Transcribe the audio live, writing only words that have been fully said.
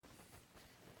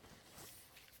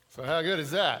So how good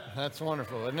is that? That's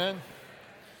wonderful, isn't it?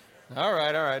 All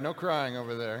right. No crying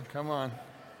over there. Come on.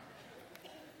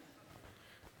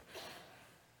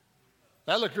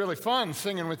 That looked really fun,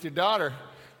 singing with your daughter.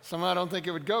 Somehow I don't think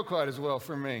it would go quite as well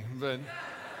for me, but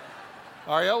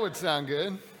Ariel would sound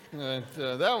good.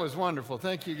 That was wonderful.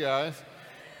 Thank you, guys.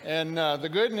 And the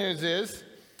good news is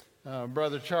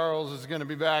Brother Charles is going to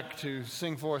be back to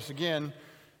sing for us again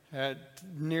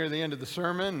near the end of the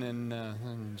sermon,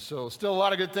 and so still a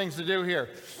lot of good things to do here.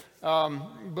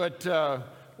 But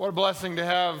what a blessing to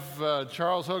have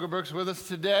Charles Hogebrooks with us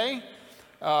today.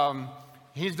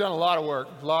 He's done a lot of work,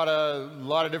 a lot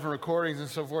of different recordings and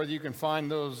so forth. You can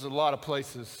find those a lot of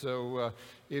places. So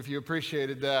if you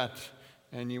appreciated that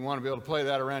and you want to be able to play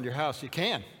that around your house, you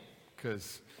can,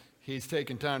 because he's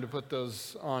taken time to put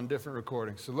those on different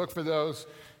recordings. So look for those.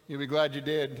 You'll be glad you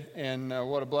did, and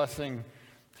what a blessing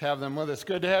to have them with us.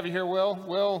 Good to have you here, Will.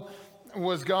 Will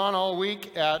was gone all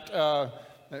week at the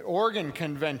organ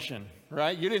convention,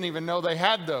 right? You didn't even know they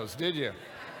had those, did you?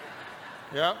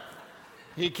 Yep.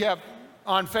 He kept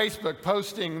on Facebook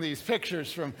posting these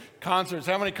pictures from concerts.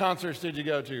 How many concerts did you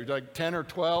go to? Like 10 or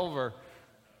 12 or?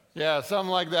 Yeah,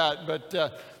 something like that.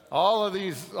 But all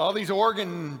these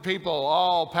organ people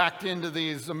all packed into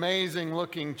these amazing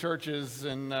looking churches,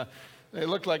 and they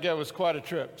looked like it was quite a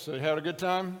trip. So you had a good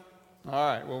time? All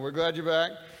right, well, we're glad you're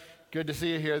back. Good to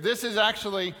see you here. This is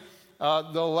actually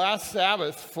the last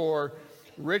Sabbath for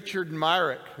Richard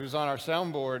Myrick, who's on our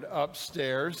soundboard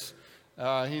upstairs.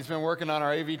 He's been working on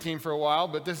our AV team for a while,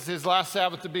 but this is his last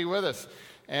Sabbath to be with us.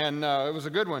 And it was a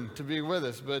good one to be with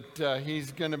us, but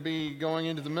he's going to be going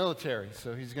into the military,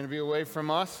 so he's going to be away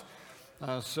from us.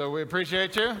 So we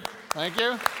appreciate you. Thank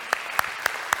you.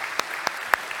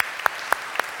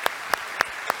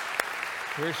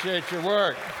 Appreciate your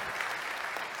work.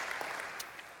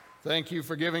 Thank you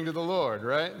for giving to the Lord,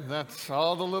 right? That's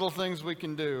all the little things we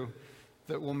can do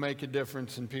that will make a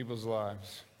difference in people's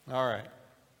lives. All right.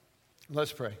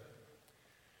 Let's pray.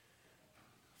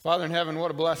 Father in heaven,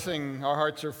 what a blessing. Our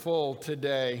hearts are full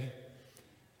today.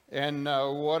 And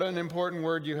what an important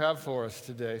word you have for us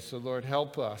today. So, Lord,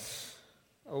 help us.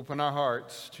 Open our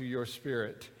hearts to your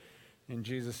Spirit. In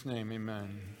Jesus' name,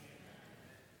 amen.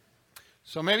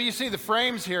 So maybe you see the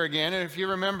frames here again. And if you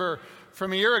remember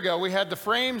from a year ago, we had the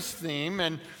frames theme.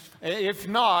 And if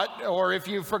not, or if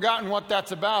you've forgotten what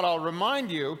that's about, I'll remind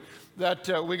you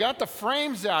that we got the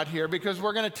frames out here because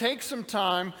we're going to take some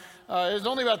time. There's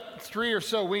only about 3 or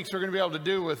so weeks we're going to be able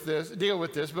to deal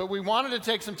with this, but we wanted to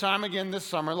take some time again this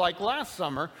summer, like last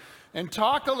summer, and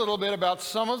talk a little bit about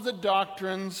some of the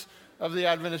doctrines of the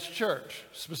Adventist Church,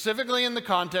 specifically in the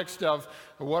context of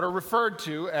what are referred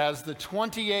to as the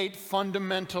 28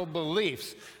 fundamental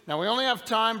beliefs. Now, we only have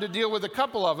time to deal with a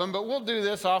couple of them, but we'll do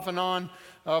this off and on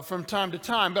from time to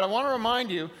time. But I want to remind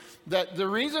you that the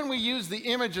reason we use the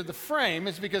image of the frame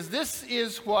is because this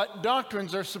is what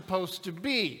doctrines are supposed to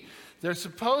be. They're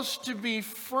supposed to be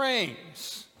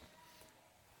frames.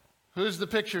 Who's the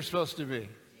picture supposed to be?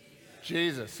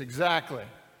 Jesus, exactly.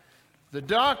 The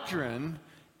doctrine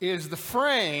is the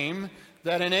frame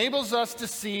that enables us to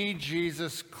see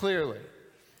Jesus clearly.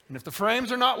 And if the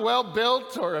frames are not well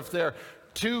built, or if they're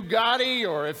too gaudy,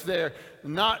 or if they're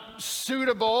not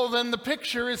suitable, then the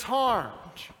picture is harmed.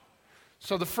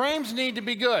 So the frames need to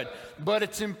be good. But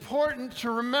it's important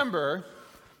to remember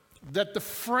that the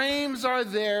frames are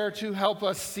there to help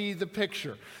us see the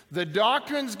picture. The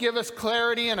doctrines give us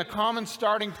clarity and a common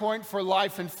starting point for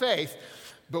life and faith,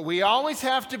 but we always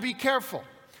have to be careful,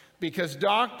 because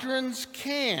doctrines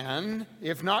can,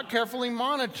 if not carefully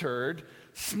monitored,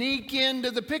 sneak into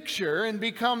the picture and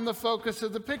become the focus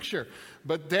of the picture.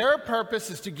 But their purpose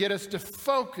is to get us to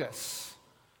focus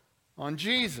on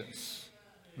Jesus,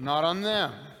 not on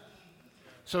them.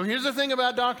 So here's the thing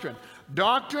about doctrine.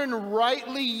 Doctrine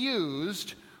rightly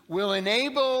used will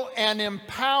enable and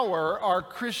empower our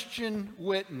Christian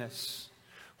witness.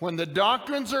 When the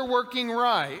doctrines are working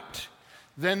right,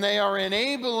 then they are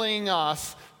enabling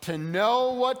us to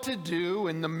know what to do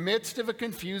in the midst of a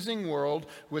confusing world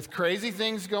with crazy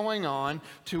things going on,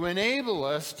 to enable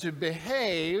us to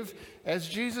behave as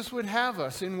Jesus would have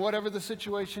us in whatever the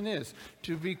situation is,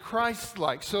 to be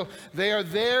Christ-like. So they are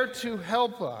there to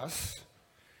help us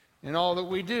in all that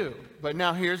we do. But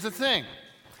now here's the thing.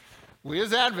 We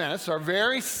as Adventists are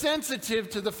very sensitive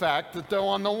to the fact that though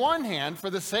on the one hand,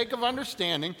 for the sake of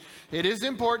understanding, it is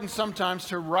important sometimes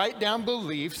to write down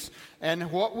beliefs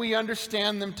and what we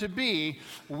understand them to be,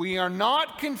 we are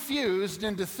not confused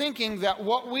into thinking that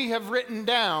what we have written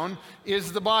down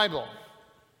is the Bible.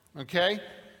 Okay?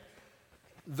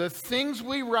 The things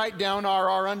we write down are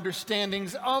our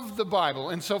understandings of the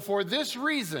Bible. And so for this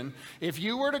reason, if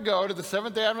you were to go to the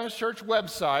Seventh-day Adventist Church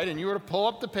website and you were to pull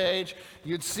up the page,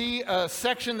 you'd see a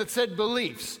section that said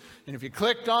beliefs. And if you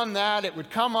clicked on that, it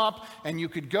would come up and you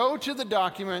could go to the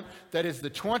document that is the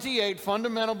 28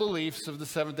 fundamental beliefs of the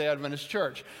Seventh-day Adventist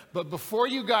Church. But before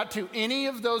you got to any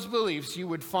of those beliefs, you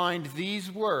would find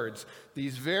these words,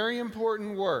 these very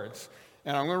important words.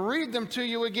 And I'm going to read them to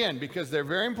you again because they're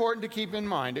very important to keep in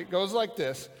mind. It goes like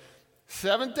this.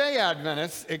 Seventh-day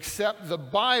Adventists accept the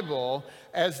Bible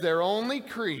as their only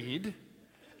creed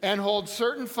and hold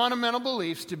certain fundamental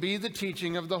beliefs to be the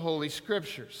teaching of the Holy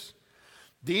Scriptures.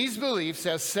 These beliefs,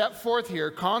 as set forth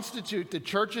here, constitute the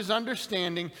church's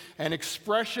understanding and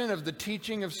expression of the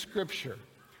teaching of Scripture.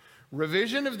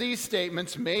 Revision of these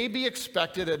statements may be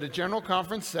expected at a general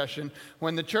conference session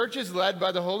when the church is led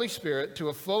by the Holy Spirit to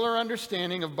a fuller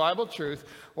understanding of Bible truth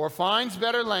or finds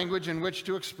better language in which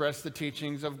to express the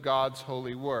teachings of God's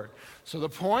holy word. So the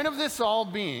point of this all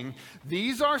being,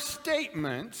 these are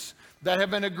statements that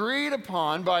have been agreed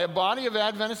upon by a body of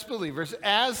Adventist believers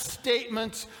as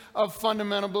statements of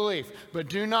fundamental belief. But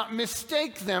do not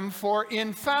mistake them for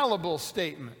infallible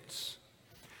statements.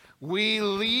 We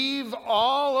leave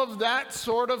all of that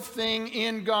sort of thing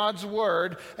in God's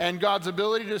Word and God's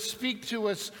ability to speak to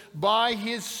us by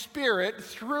His Spirit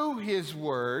through His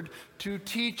Word to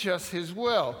teach us His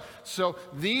will. So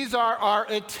these are our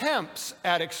attempts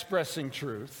at expressing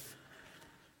truth.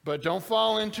 But don't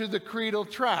fall into the creedal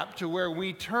trap to where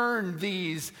we turn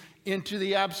these into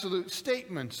the absolute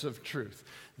statements of truth.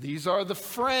 These are the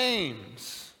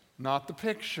frames, not the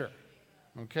picture.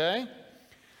 Okay?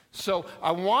 So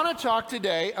I want to talk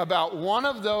today about one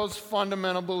of those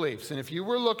fundamental beliefs. And if you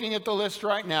were looking at the list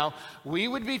right now, we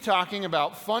would be talking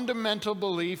about fundamental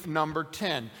belief number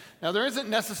 10. Now, there isn't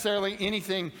necessarily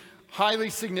anything highly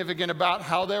significant about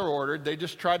how they're ordered. They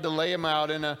just tried to lay them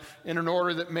out in an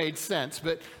order that made sense.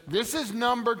 But this is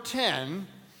number 10,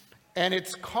 and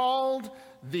it's called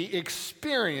the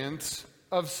experience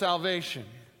of salvation.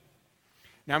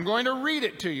 Now, I'm going to read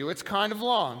it to you. It's kind of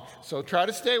long, so try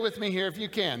to stay with me here if you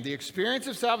can. The experience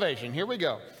of salvation. Here we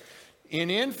go. In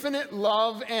infinite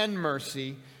love and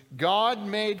mercy, God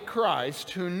made Christ,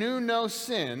 who knew no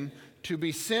sin, to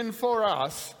be sin for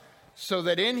us, so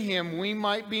that in him we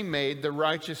might be made the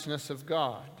righteousness of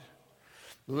God.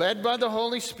 Led by the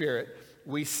Holy Spirit,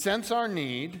 we sense our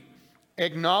need,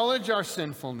 acknowledge our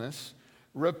sinfulness,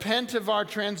 repent of our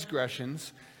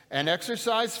transgressions, and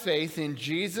exercise faith in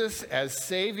Jesus as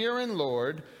Savior and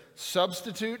Lord,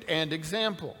 substitute and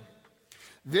example.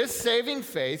 This saving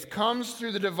faith comes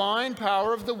through the divine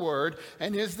power of the Word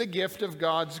and is the gift of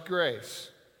God's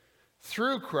grace.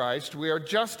 Through Christ, we are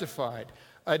justified,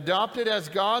 adopted as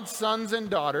God's sons and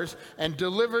daughters, and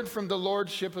delivered from the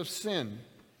lordship of sin.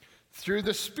 Through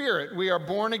the Spirit, we are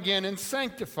born again and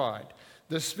sanctified.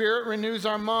 The Spirit renews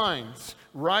our minds,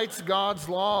 writes God's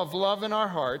law of love in our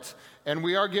hearts, and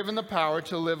we are given the power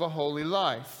to live a holy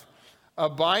life.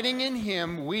 Abiding in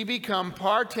Him, we become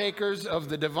partakers of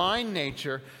the divine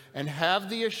nature and have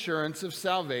the assurance of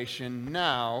salvation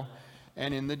now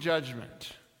and in the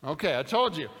judgment. Okay, I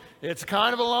told you, it's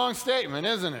kind of a long statement,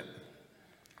 isn't it?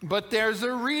 But there's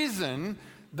a reason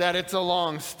that it's a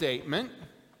long statement.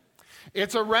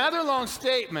 It's a rather long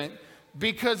statement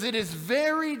because it is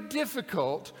very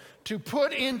difficult to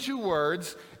put into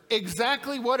words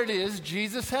exactly what it is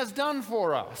Jesus has done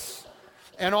for us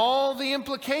and all the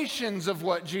implications of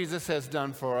what Jesus has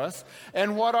done for us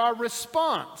and what our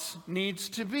response needs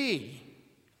to be.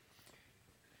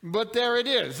 But there it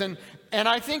is. And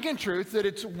I think in truth that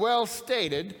it's well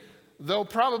stated, though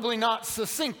probably not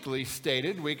succinctly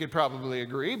stated. We could probably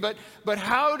agree. But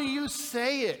how do you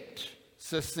say it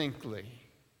succinctly?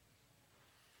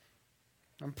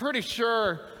 I'm pretty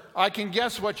sure I can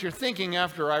guess what you're thinking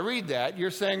after I read that.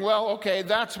 You're saying, well, okay,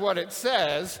 that's what it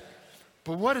says,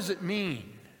 but what does it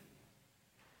mean?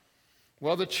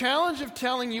 Well, the challenge of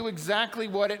telling you exactly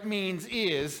what it means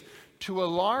is, to a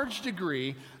large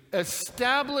degree,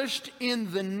 established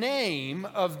in the name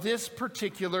of this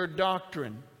particular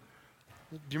doctrine.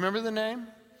 Do you remember the name?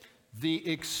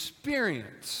 The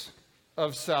experience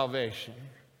of salvation.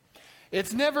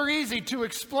 It's never easy to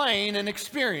explain an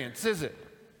experience, is it?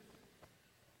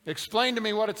 Explain to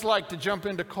me what it's like to jump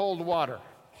into cold water.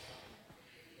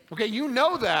 Okay, you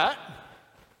know that.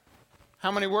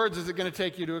 How many words is it going to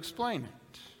take you to explain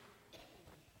it?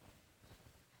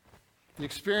 The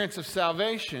experience of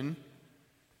salvation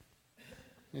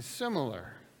is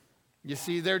similar. You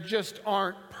see, there just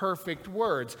aren't perfect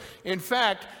words. In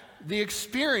fact, the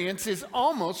experience is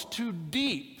almost too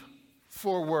deep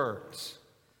for words.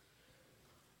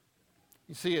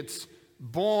 You see, it's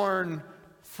born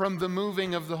from the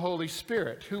moving of the Holy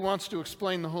Spirit. Who wants to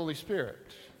explain the Holy Spirit?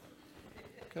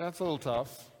 Okay, that's a little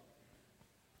tough.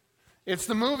 It's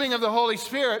the moving of the Holy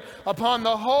Spirit upon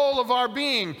the whole of our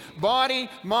being, body,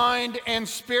 mind, and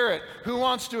spirit. Who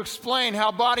wants to explain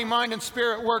how body, mind, and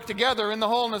spirit work together in the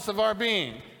wholeness of our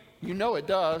being? You know it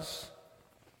does,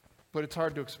 but it's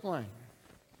hard to explain.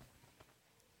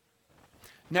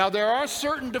 Now, there are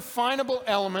certain definable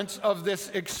elements of this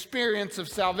experience of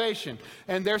salvation,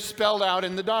 and they're spelled out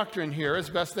in the doctrine here as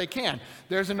best they can.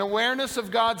 There's an awareness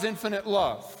of God's infinite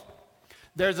love.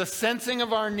 There's a sensing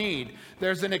of our need.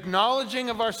 There's an acknowledging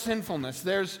of our sinfulness.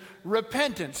 There's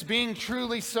repentance, being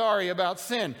truly sorry about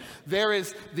sin. There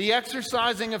is the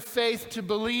exercising of faith to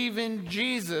believe in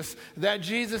Jesus, that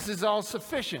Jesus is all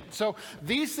sufficient. So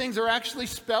these things are actually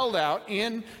spelled out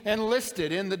in and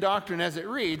listed in the doctrine as it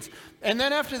reads. And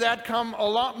then after that come a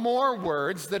lot more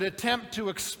words that attempt to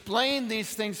explain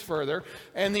these things further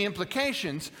and the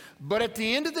implications. But at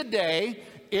the end of the day,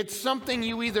 it's something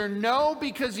you either know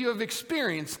because you have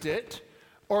experienced it,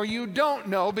 or you don't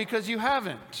know because you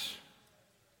haven't.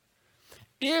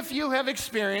 If you have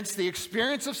experienced the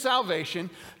experience of salvation,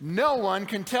 no one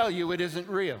can tell you it isn't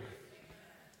real.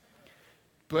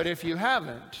 But if you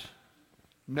haven't,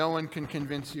 no one can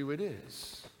convince you it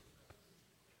is.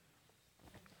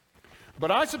 But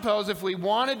I suppose if we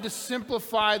wanted to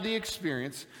simplify the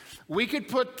experience, we could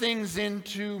put things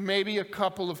into maybe a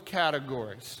couple of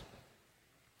categories.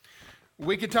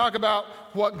 We could talk about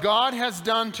what God has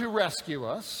done to rescue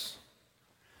us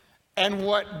and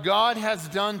what God has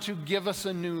done to give us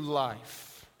a new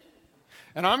life.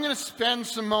 And I'm going to spend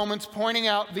some moments pointing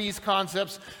out these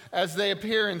concepts as they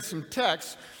appear in some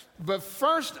texts. But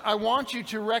first, I want you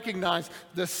to recognize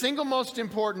the single most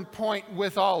important point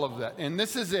with all of that. And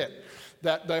this is it,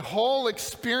 that the whole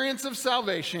experience of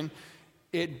salvation,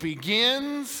 it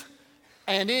begins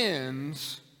and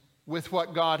ends with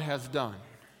what God has done.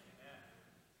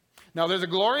 Now, there's a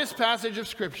glorious passage of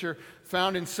Scripture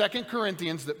found in 2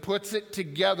 Corinthians that puts it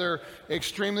together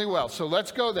extremely well. So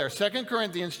let's go there. 2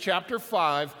 Corinthians chapter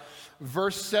 5,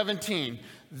 verse 17.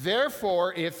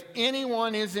 Therefore, if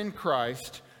anyone is in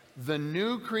Christ, the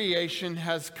new creation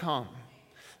has come.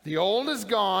 The old is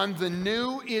gone, the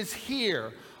new is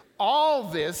here. All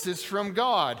this is from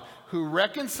God, who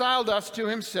reconciled us to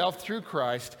himself through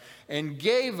Christ and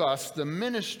gave us the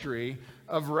ministry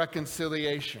of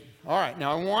reconciliation. All right,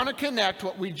 now I want to connect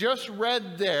what we just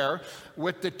read there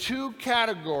with the two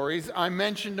categories I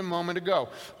mentioned a moment ago.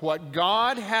 What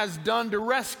God has done to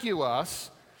rescue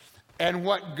us and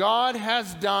what God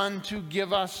has done to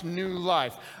give us new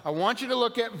life. I want you to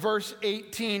look at verse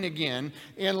 18 again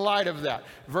in light of that.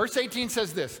 Verse 18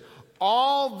 says this,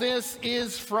 all this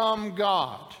is from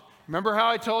God. Remember how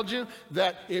I told you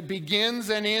that it begins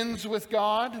and ends with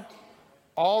God?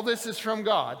 All this is from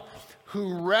God,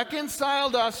 who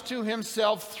reconciled us to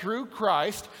himself through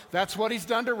Christ, that's what he's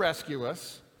done to rescue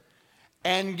us,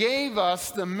 and gave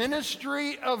us the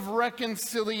ministry of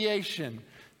reconciliation.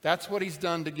 That's what he's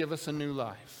done to give us a new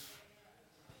life.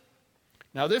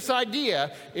 Now this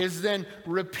idea is then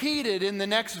repeated in the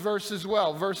next verse as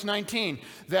well, verse 19,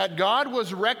 that God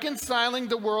was reconciling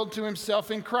the world to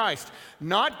himself in Christ,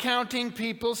 not counting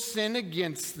people's sin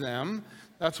against them.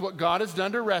 That's what God has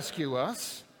done to rescue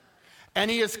us. And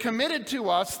he has committed to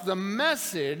us the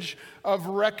message of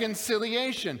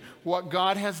reconciliation, what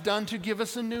God has done to give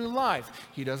us a new life.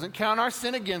 He doesn't count our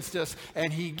sin against us,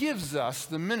 and he gives us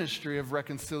the ministry of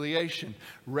reconciliation.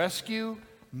 Rescue,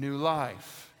 new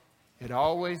life. It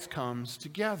always comes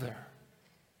together.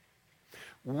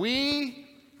 When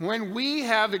we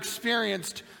have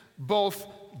experienced both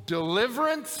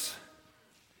deliverance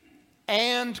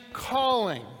and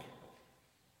calling,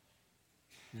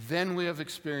 then we have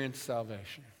experienced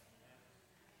salvation.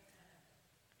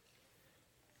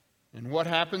 And what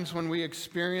happens when we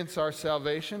experience our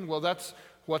salvation? Well, that's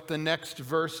what the next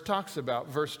verse talks about,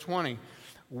 verse 20.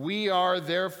 We are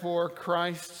therefore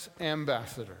Christ's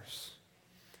ambassadors,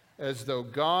 as though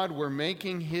God were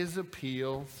making his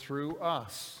appeal through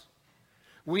us.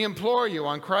 We implore you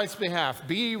on Christ's behalf,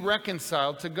 be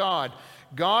reconciled to God.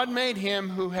 God made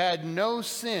him who had no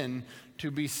sin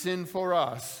to be sin for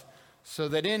us, so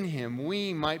that in him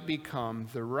we might become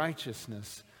the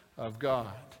righteousness of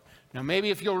God. Now, maybe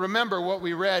if you'll remember what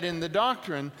we read in the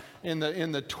doctrine,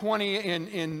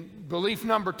 in belief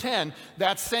number 10,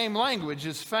 that same language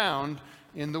is found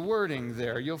in the wording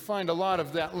there. You'll find a lot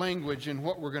of that language in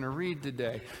what we're going to read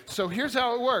today. So here's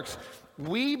how it works.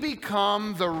 We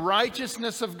become the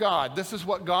righteousness of God. This is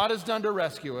what God has done to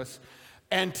rescue us.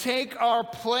 and take our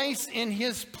place in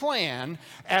his plan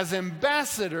as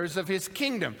ambassadors of his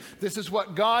kingdom. This is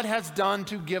what God has done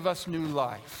to give us new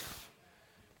life.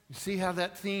 You see how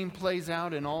that theme plays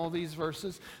out in all these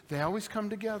verses? They always come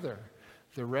together.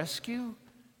 The rescue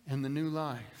and the new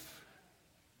life.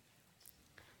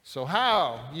 So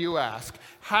how, you ask,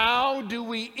 how do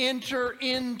we enter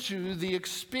into the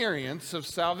experience of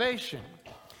salvation?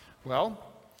 Well,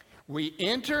 we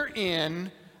enter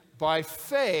in by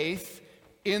faith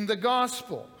in the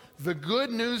gospel, the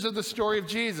good news of the story of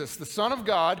Jesus, the Son of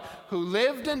God, who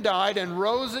lived and died and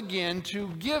rose again to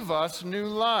give us new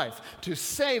life, to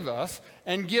save us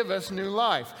and give us new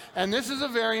life. And this is a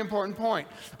very important point.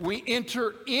 We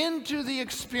enter into the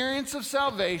experience of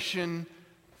salvation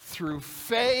through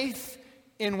faith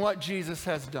in what Jesus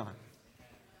has done.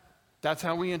 That's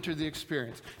how we enter the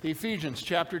experience. Ephesians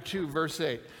chapter 2, verse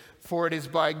 8. For it is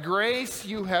by grace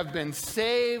you have been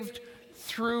saved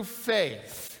through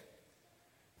faith.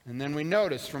 And then we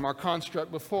notice from our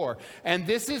construct before, and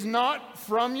this is not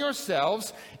from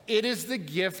yourselves, it is the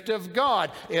gift of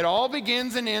God. It all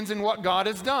begins and ends in what God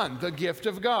has done, the gift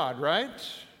of God, right?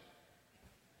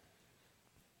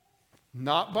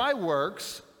 Not by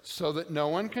works, so that no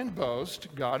one can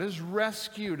boast. God has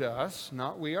rescued us,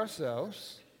 not we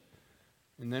ourselves.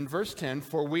 And then verse 10,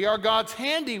 for we are God's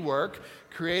handiwork,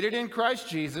 created in Christ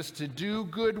Jesus to do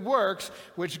good works,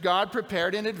 which God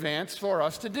prepared in advance for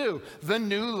us to do. The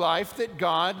new life that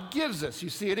God gives us. You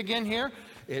see it again here?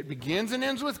 It begins and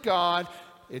ends with God.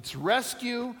 It's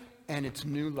rescue and it's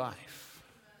new life.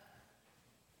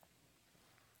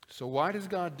 So why does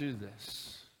God do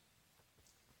this?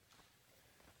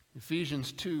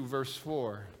 Ephesians 2, verse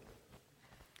 4.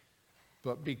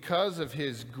 But because of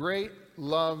his great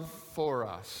love for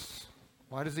us.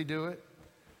 Why does he do it?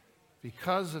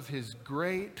 Because of his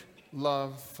great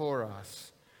love for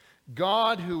us.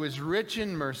 God, who is rich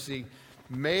in mercy,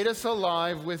 made us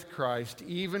alive with Christ,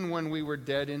 even when we were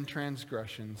dead in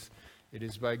transgressions. It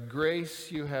is by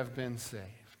grace you have been saved.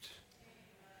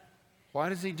 Why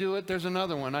does he do it? There's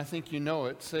another one. I think you know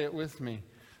it. Say it with me.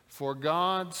 For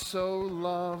God so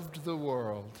loved the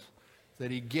world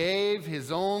that he gave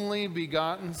his only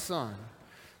begotten Son,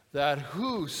 that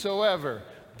whosoever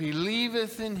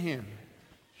believeth in him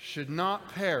should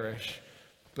not perish,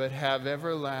 but have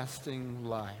everlasting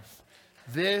life.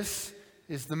 This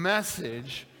is the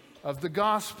message of the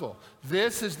gospel.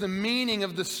 This is the meaning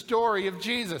of the story of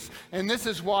Jesus. And this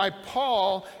is why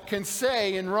Paul can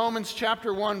say in Romans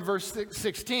chapter 1, verse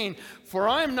 16, for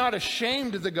I am not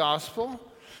ashamed of the gospel,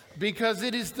 because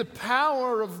it is the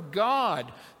power of God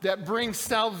that brings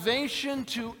salvation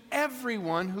to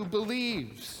everyone who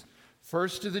believes,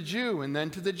 first to the Jew and then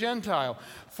to the Gentile.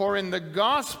 For in the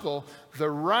gospel, the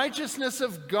righteousness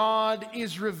of God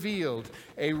is revealed,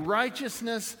 a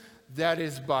righteousness that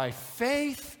is by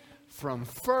faith from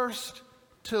first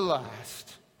to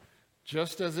last.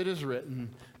 Just as it is written,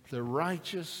 the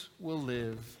righteous will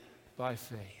live by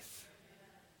faith.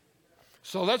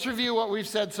 So let's review what we've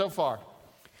said so far.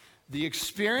 The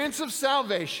experience of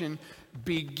salvation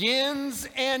begins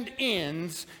and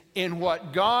ends in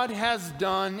what God has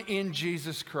done in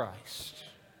Jesus Christ.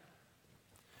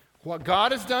 What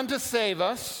God has done to save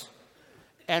us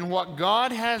and what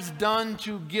God has done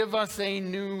to give us a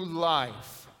new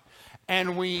life.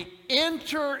 And we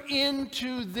enter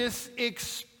into this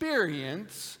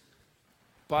experience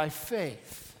by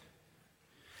faith.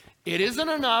 It isn't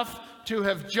enough to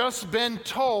have just been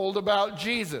told about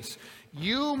Jesus.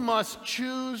 You must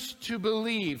choose to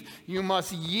believe. You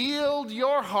must yield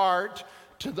your heart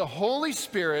to the Holy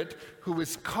Spirit, who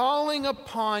is calling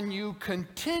upon you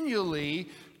continually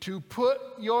to put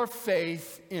your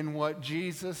faith in what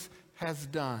Jesus has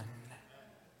done.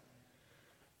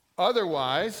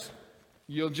 Otherwise,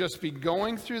 you'll just be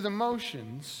going through the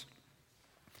motions,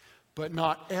 but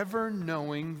not ever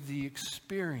knowing the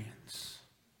experience.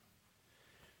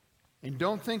 And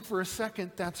don't think for a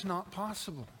second that's not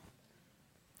possible.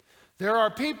 There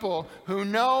are people who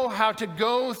know how to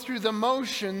go through the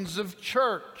motions of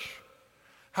church,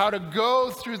 how to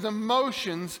go through the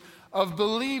motions of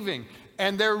believing,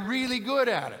 and they're really good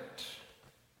at it.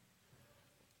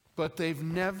 But they've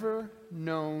never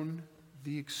known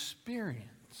the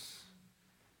experience.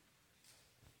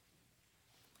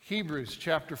 Hebrews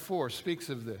chapter 4 speaks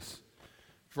of this.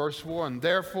 Verse 1,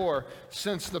 therefore,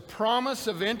 since the promise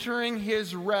of entering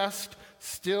his rest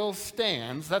still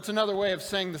stands. That's another way of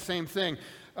saying the same thing,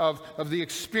 of the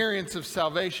experience of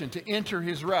salvation, to enter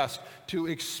his rest, to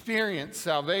experience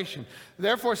salvation.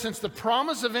 Therefore, since the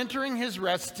promise of entering his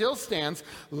rest still stands,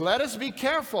 let us be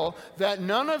careful that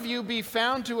none of you be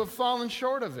found to have fallen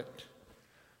short of it.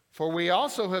 For we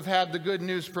also have had the good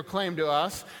news proclaimed to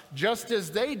us, just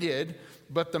as they did,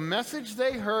 but the message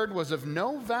they heard was of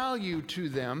no value to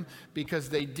them because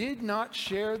they did not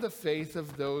share the faith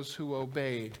of those who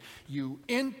obeyed. You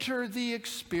enter the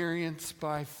experience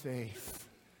by faith.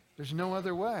 There's no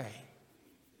other way.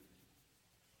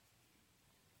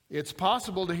 It's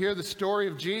possible to hear the story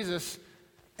of Jesus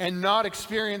and not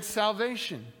experience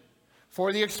salvation.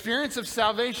 For the experience of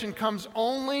salvation comes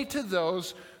only to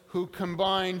those who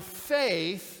combine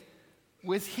faith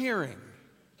with hearing.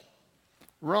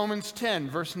 Romans 10,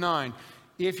 verse 9.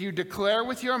 If you declare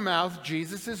with your mouth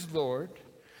Jesus is Lord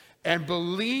and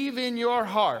believe in your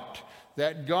heart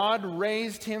that God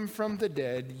raised him from the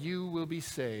dead, you will be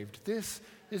saved. This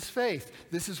is faith.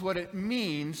 This is what it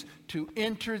means to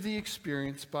enter the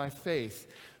experience by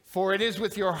faith. For it is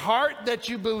with your heart that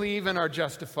you believe and are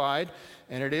justified,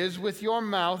 and it is with your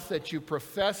mouth that you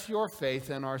profess your faith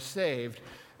and are saved.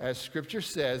 As Scripture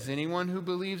says, anyone who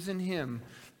believes in him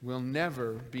will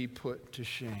never be put to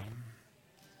shame.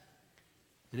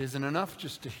 It isn't enough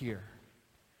just to hear.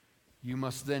 You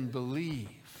must then believe.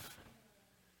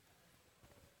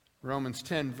 Romans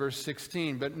 10, verse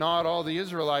 16, but not all the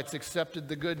Israelites accepted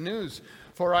the good news.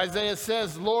 For Isaiah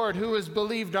says, Lord, who has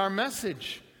believed our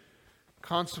message?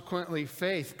 Consequently,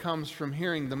 faith comes from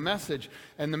hearing the message,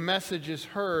 and the message is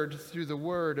heard through the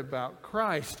word about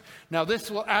Christ. Now,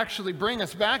 this will actually bring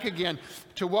us back again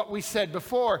to what we said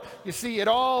before. You see, it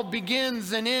all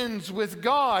begins and ends with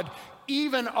God.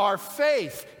 Even our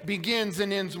faith begins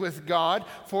and ends with God,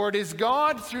 for it is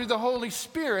God through the Holy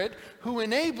Spirit who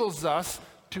enables us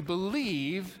to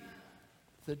believe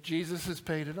that Jesus has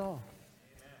paid it all.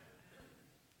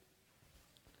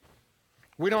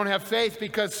 We don't have faith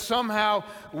because somehow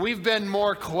we've been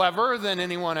more clever than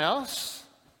anyone else.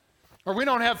 Or we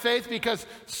don't have faith because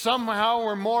somehow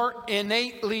we're more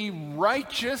innately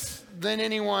righteous than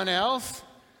anyone else.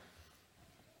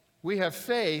 We have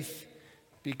faith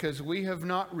because we have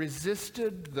not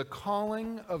resisted the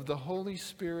calling of the Holy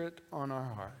Spirit on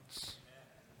our hearts.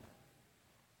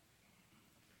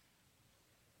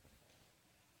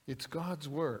 It's God's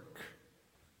work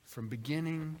from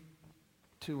beginning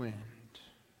to end.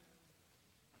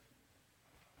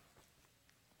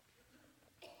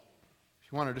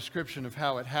 If you want a description of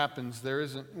how it happens, there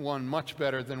isn't one much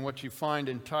better than what you find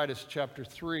in Titus chapter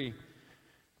 3,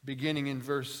 beginning in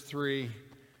verse 3.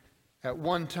 At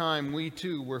one time we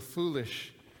too were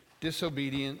foolish,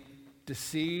 disobedient,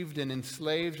 deceived, and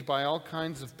enslaved by all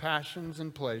kinds of passions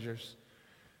and pleasures.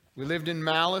 We lived in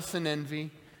malice and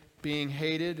envy, being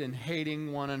hated and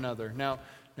hating one another. Now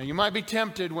you might be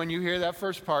tempted when you hear that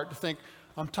first part to think,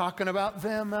 I'm talking about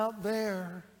them out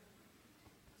there.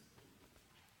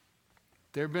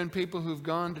 There have been people who've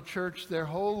gone to church their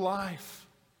whole life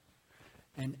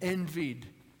and envied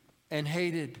and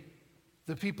hated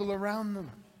the people around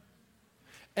them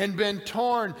and been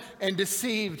torn and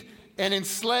deceived and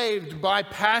enslaved by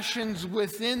passions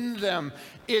within them.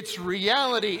 It's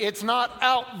reality. It's not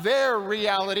out there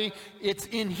reality. It's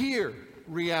in here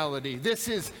reality. This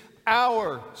is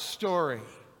our story,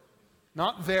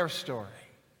 not their story.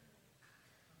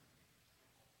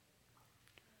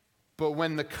 But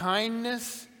when the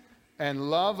kindness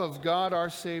and love of God our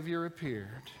Savior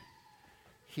appeared,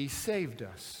 He saved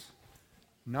us,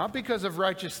 not because of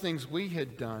righteous things we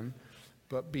had done,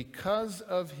 but because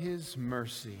of His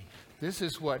mercy. This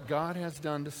is what God has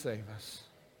done to save us.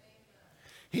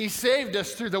 He saved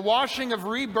us through the washing of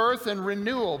rebirth and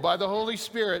renewal by the Holy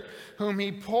Spirit, whom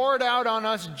He poured out on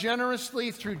us generously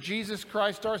through Jesus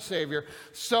Christ our Savior,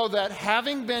 so that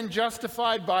having been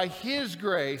justified by His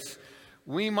grace,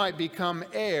 we might become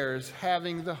heirs,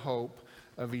 having the hope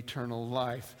of eternal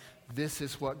life. This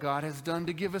is what God has done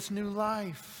to give us new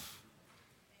life.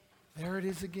 There it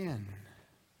is again.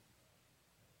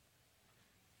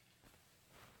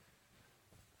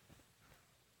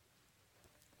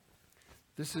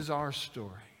 This is our story.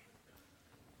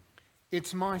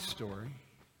 It's my story.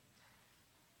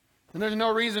 And there's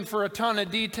no reason for a ton of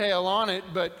detail on it,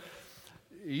 but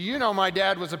you know my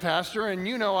dad was a pastor, and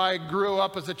you know I grew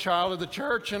up as a child of the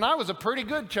church, and I was a pretty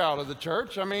good child of the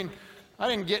church. I mean, I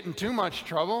didn't get in too much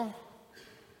trouble.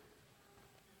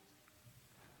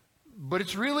 But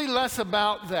it's really less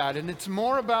about that, and it's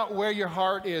more about where your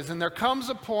heart is. And there comes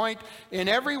a point in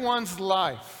everyone's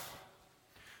life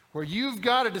where you've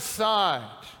got to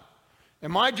decide,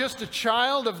 am I just a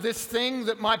child of this thing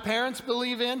that my parents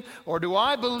believe in, or do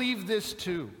I believe this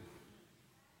too?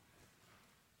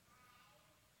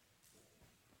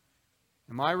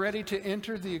 Am I ready to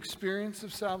enter the experience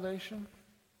of salvation?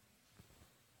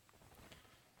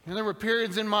 And there were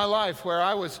periods in my life where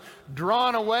I was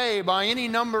drawn away by any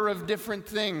number of different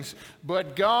things.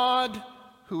 But God,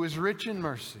 who is rich in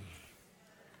mercy,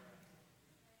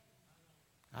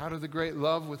 out of the great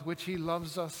love with which He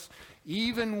loves us,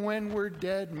 even when we're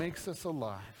dead, makes us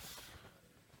alive.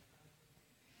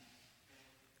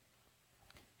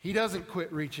 He doesn't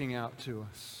quit reaching out to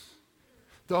us.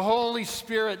 The Holy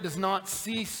Spirit does not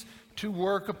cease to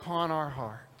work upon our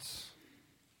hearts.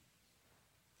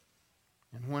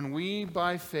 And when we,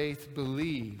 by faith,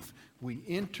 believe, we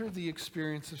enter the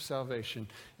experience of salvation.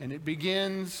 And it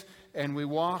begins, and we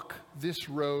walk this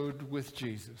road with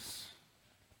Jesus.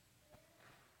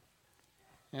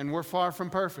 And we're far from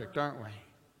perfect, aren't we?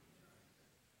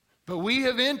 But we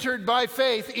have entered by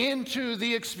faith into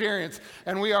the experience,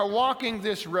 and we are walking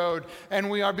this road, and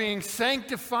we are being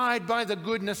sanctified by the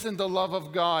goodness and the love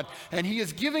of God. And He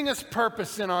is giving us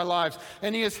purpose in our lives,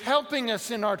 and He is helping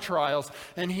us in our trials,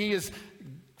 and He is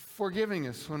forgiving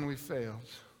us when we failed,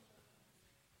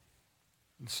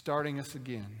 and starting us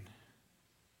again.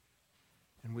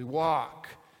 And we walk,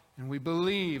 and we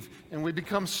believe, and we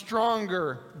become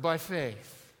stronger by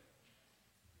faith.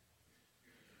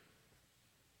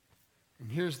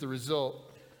 And here's the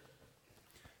result.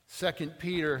 2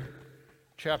 Peter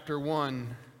chapter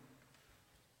 1,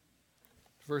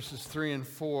 verses 3 and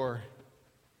 4.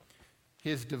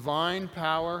 His divine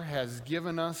power has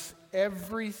given us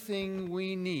everything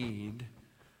we need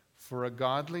for a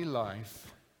godly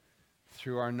life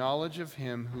through our knowledge of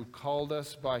Him who called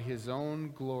us by His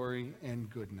own glory and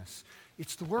goodness.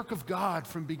 It's the work of God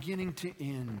from beginning to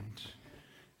end.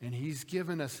 And He's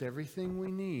given us everything we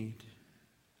need.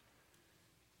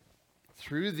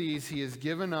 Through these, He has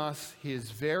given us His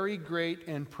very great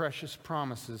and precious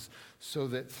promises, so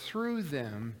that through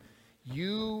them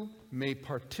you may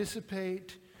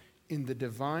participate in the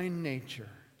divine nature,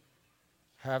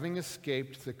 having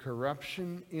escaped the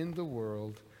corruption in the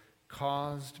world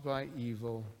caused by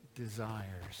evil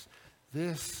desires.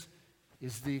 This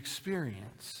is the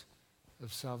experience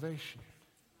of salvation.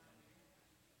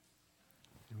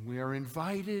 And we are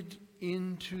invited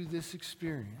into this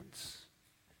experience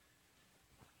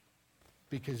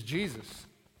because Jesus,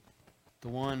 the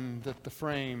one that the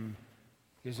frame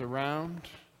is around,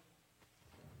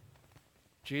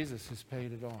 Jesus has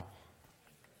paid it all.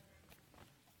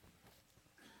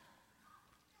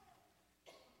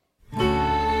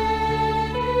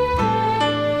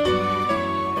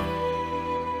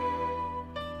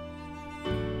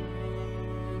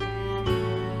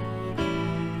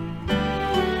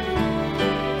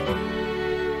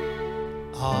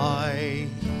 I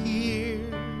hear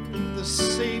the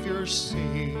Savior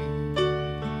say,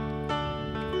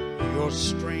 your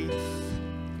strength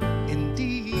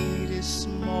indeed is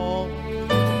small.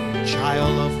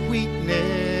 Child of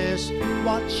weakness,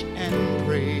 watch and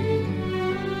pray.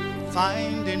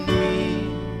 Find in me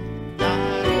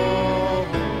thy all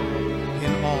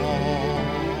in all.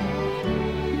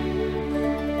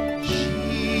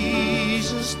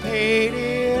 Jesus paid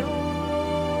it all.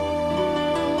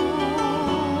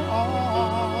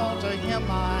 To Him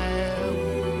I owe.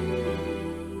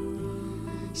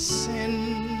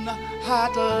 Sin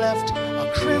had left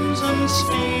a crimson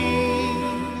stain.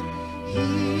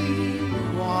 He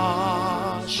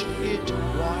washed it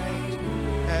white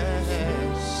as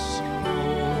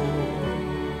snow.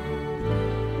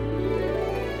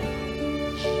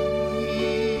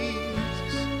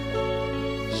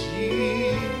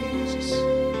 Jesus,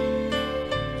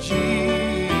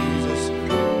 Jesus,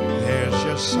 there's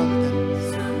just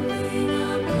something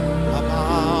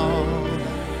about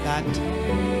that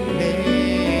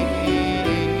name.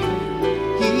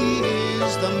 He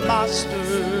is the Master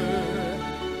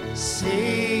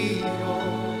Savior.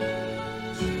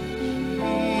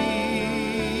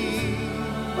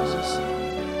 Jesus,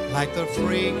 like the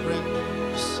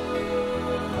fragrance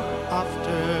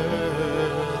after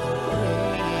the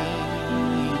rain.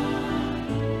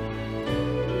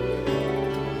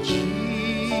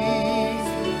 Jesus,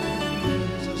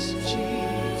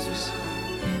 Jesus,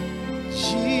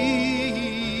 Jesus,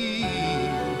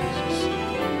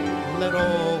 let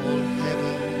all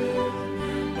heaven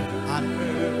and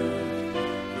earth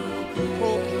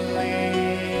proclaim.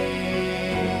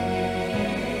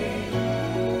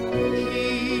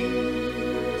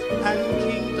 Kings and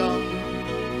kingdom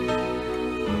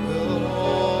will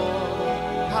all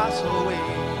pass away.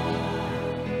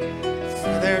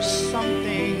 There's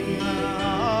something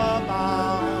about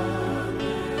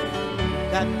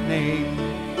that name,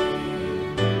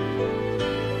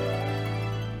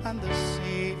 and the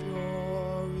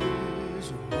Savior is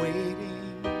waiting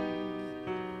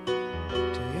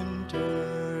to enter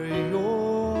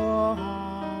your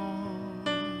heart.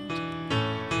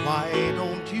 why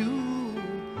don't you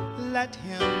let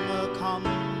him come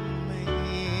in?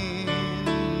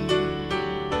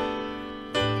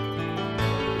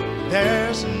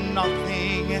 There's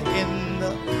nothing in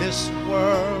this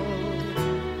world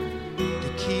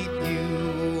to keep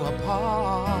you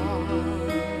apart.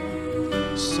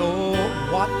 So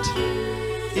what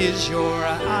is your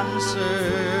answer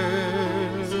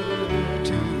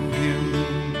to him?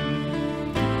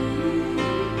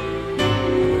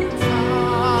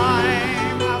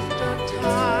 Time after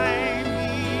time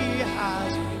he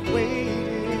has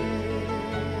waited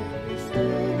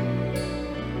before,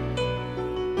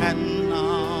 and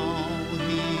now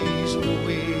he's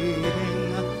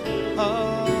waiting again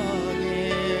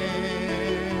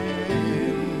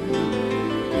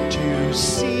to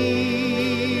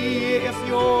see if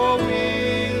you're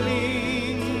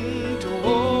willing to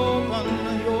open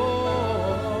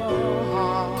your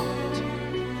heart.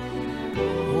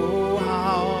 Oh,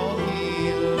 how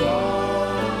he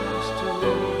loves to.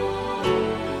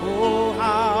 Oh,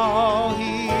 how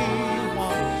he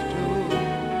wants to.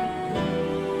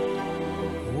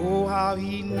 Oh, how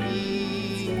he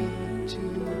needs to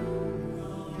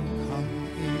come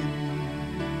in.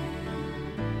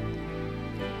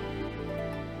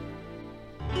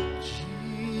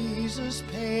 Jesus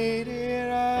paid it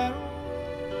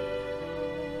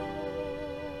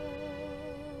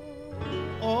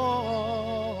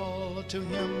all to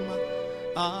him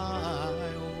I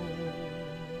owe.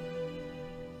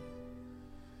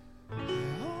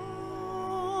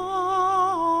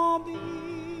 All because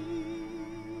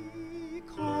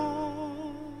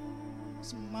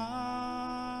my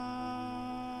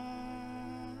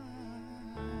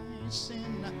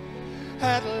sin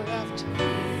had left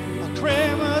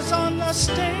tremors on the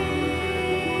stain.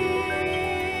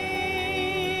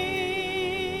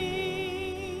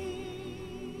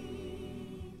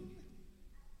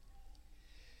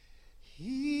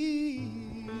 He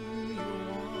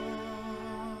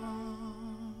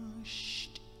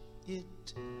washed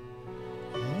it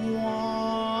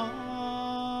white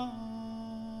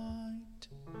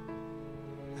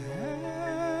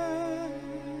as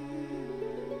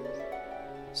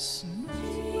snow.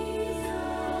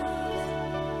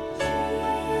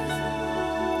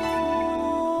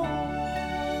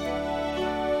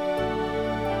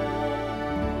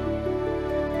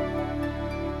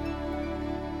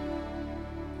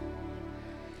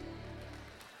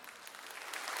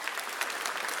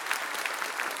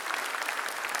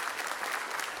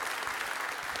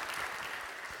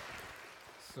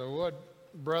 So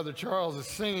what Brother Charles is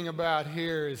singing about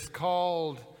here is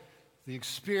called the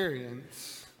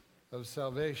experience of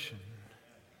salvation.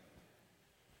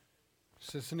 Is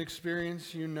this an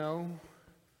experience you know?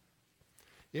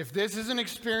 If this is an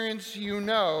experience you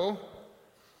know,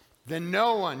 then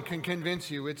no one can convince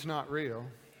you it's not real.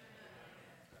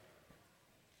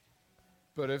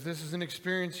 But if this is an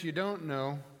experience you don't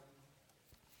know,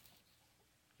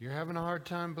 you're having a hard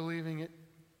time believing it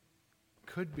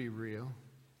could be real.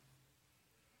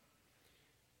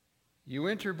 You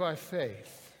enter by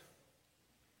faith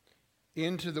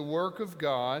into the work of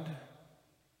God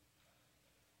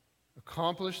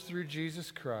accomplished through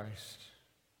Jesus Christ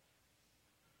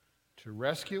to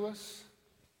rescue us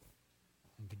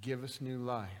and to give us new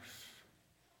life.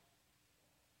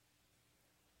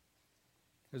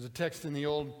 There's a text in the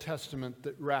Old Testament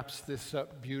that wraps this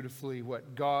up beautifully,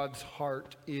 what God's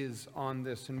heart is on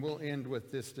this, and we'll end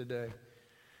with this today.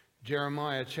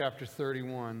 Jeremiah chapter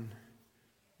 31.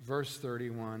 Verse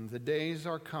 31, the days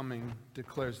are coming,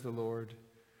 declares the Lord,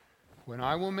 when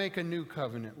I will make a new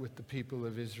covenant with the people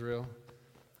of Israel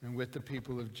and with the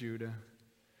people of Judah.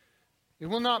 It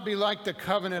will not be like the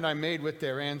covenant I made with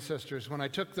their ancestors when I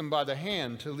took them by the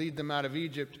hand to lead them out of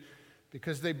Egypt,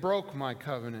 because they broke my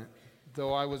covenant,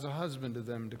 though I was a husband to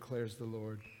them, declares the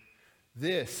Lord.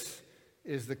 This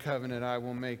is the covenant I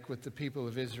will make with the people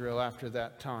of Israel after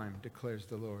that time, declares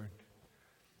the Lord.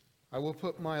 I will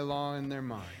put my law in their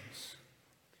minds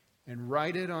and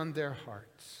write it on their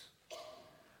hearts.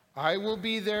 I will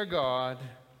be their God,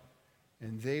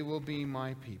 and they will be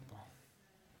my people.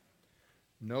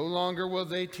 No longer will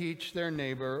they teach their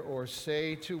neighbor or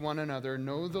say to one another,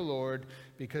 know the Lord,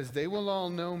 because they will all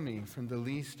know me, from the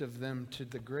least of them to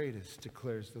the greatest,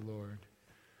 declares the Lord.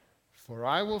 For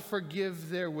I will forgive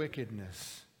their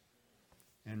wickedness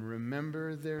and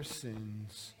remember their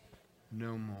sins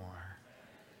no more.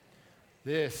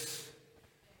 This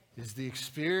is the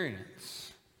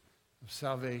experience of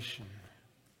salvation.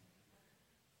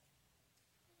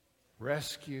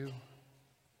 Rescue,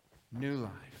 new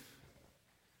life,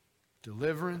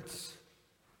 deliverance,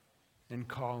 and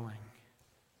calling.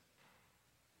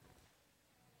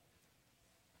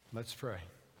 Let's pray.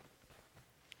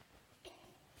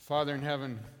 Father in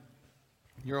heaven,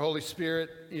 your Holy Spirit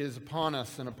is upon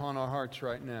us and upon our hearts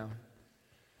right now.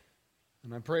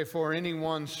 And I pray for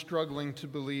anyone struggling to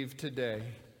believe today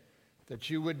that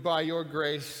you would, by your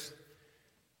grace,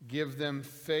 give them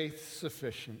faith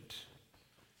sufficient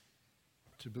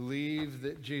to believe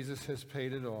that Jesus has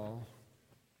paid it all,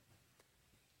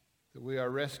 that we are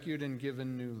rescued and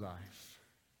given new life,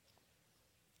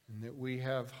 and that we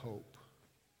have hope.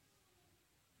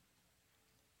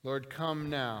 Lord, come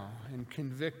now and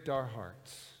convict our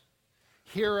hearts.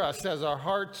 Hear us as our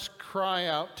hearts cry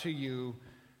out to you.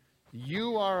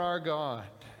 You are our God.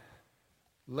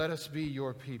 Let us be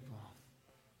your people.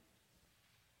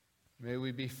 May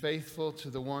we be faithful to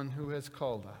the one who has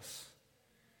called us.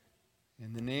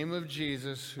 In the name of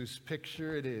Jesus, whose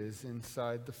picture it is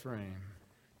inside the frame,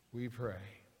 we pray.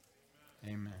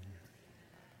 Amen.